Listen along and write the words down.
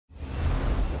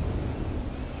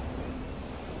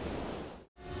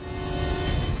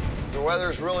The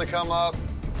weather's really come up.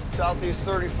 Southeast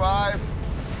 35,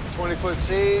 20-foot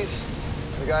seas.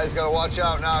 The guys got to watch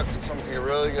out now because someone can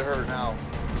really get hurt now.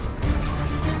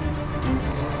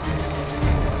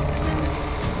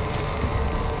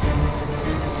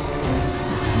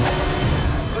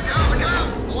 Look out, look out!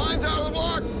 The line's out of the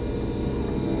block!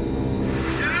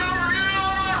 Get over, get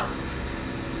over!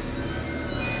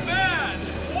 Man,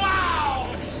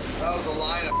 wow! That was a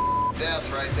line of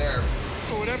death right there.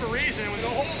 For whatever reason, when the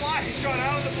whole line shot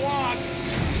out of the block,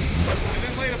 and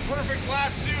then laid a perfect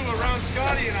lasso around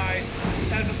Scotty and I,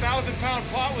 as a 1,000-pound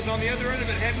pot was on the other end of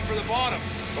it heading for the bottom.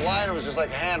 The line was just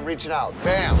like a hand reaching out.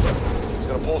 Bam! It's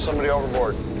gonna pull somebody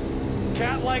overboard.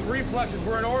 Cat-like reflexes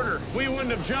were in order. We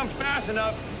wouldn't have jumped fast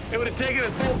enough. It would have taken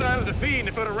us both out of the feet, and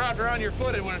if it would have wrapped around your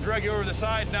foot, it would have dragged you over the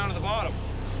side and down to the bottom.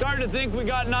 Starting to think we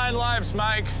got 9 lives,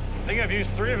 Mike. I think I've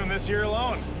used 3 of them this year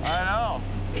alone. I know.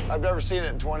 I've never seen it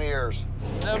in 20 years.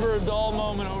 Never a dull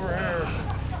moment over here.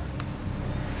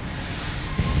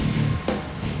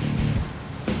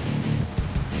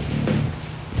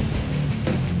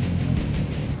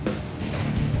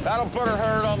 That'll put her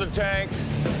hurt on the tank.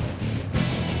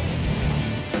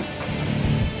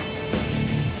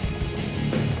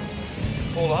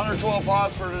 Pulled 112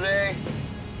 pots for today,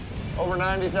 over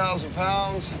 90,000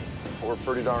 pounds. We're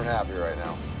pretty darn happy right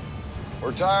now.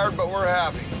 We're tired, but we're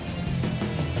happy.